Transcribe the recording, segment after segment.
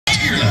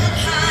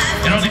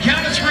And on the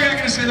count of three, I'm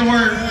going to say the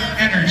word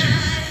energy.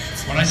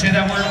 When I say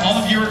that word, all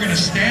of you are going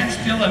to stand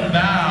still and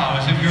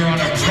bow as if you're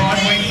on a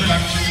Broadway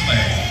production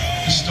play,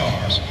 The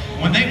Stars.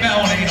 When they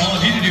bow on 8, all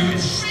of you to do is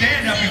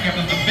stand up and give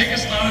them the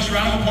biggest, loudest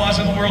round of applause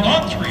in the world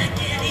on 3.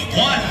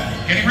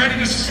 1, getting ready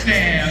to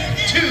stand.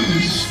 2,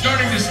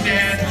 starting to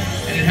stand.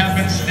 And it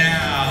happens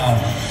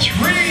now.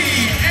 3,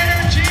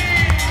 energy!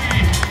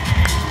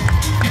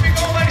 Here we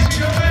go, ladies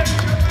and gentlemen.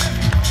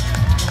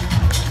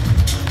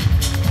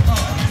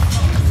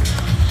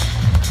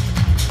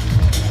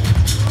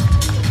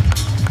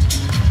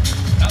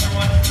 Another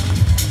one.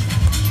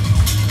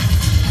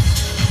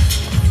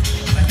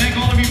 I thank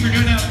all of you for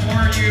doing that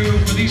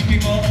for these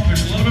people.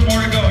 There's a little bit more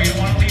to go. You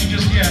don't want to leave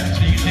just yet,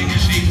 so you can take your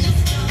seats.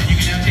 And you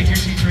can now take your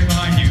seats right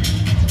behind you.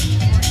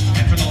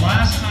 And for the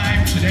last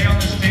time today on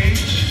the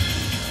stage,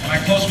 when I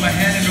close my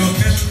hand into a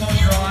fist, close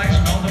your eyes,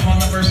 melt them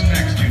on the person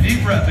next to you.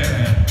 Deep breath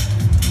in.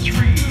 3,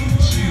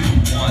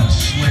 2, 1,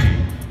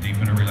 sleep. Deep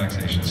into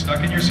relaxation.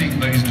 Stuck in your seat,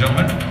 ladies and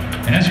gentlemen.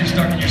 And as you're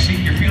stuck in your seat,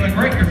 you're feeling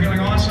great, you're feeling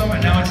awesome,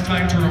 and now it's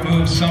time to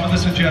remove some of the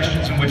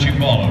suggestions in which you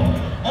followed.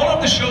 All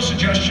of the show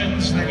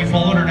suggestions that you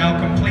followed are now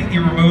completely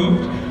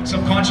removed,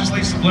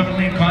 subconsciously,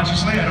 subliminally, and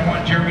consciously. I don't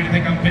want Jeremy to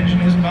think I'm pinching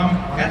his bum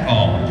at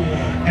all.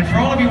 And for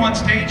all of you on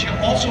stage, you'll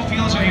also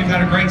feel as though you've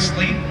had a great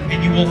sleep,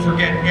 and you will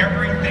forget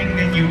everything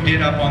that you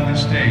did up on the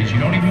stage. You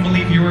don't even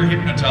believe you were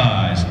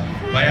hypnotized.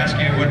 If I ask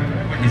you what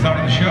you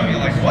thought of the show, you're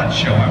like, what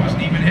show? I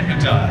wasn't even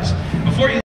hypnotized. Before you